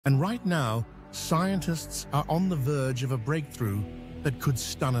And right now, scientists are on the verge of a breakthrough that could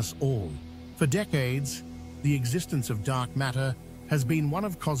stun us all. For decades, the existence of dark matter has been one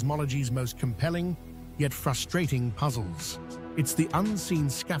of cosmology's most compelling yet frustrating puzzles. It's the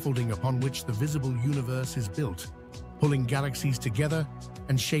unseen scaffolding upon which the visible universe is built, pulling galaxies together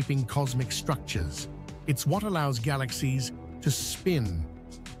and shaping cosmic structures. It's what allows galaxies to spin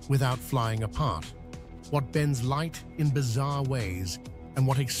without flying apart, what bends light in bizarre ways, and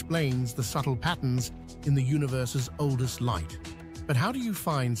what explains the subtle patterns in the universe's oldest light. But how do you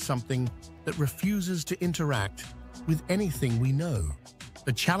find something that refuses to interact with anything we know?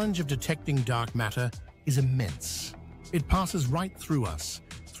 The challenge of detecting dark matter is immense. It passes right through us,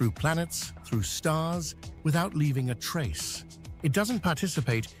 through planets, through stars, without leaving a trace. It doesn't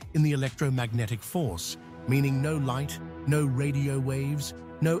participate in the electromagnetic force, meaning no light, no radio waves,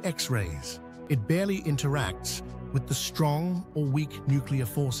 no X-rays. It barely interacts with the strong or weak nuclear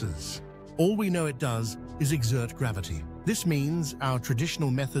forces. All we know it does is exert gravity. This means our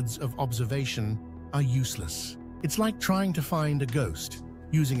traditional methods of observation are useless. It's like trying to find a ghost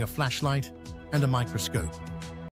using a flashlight and a microscope.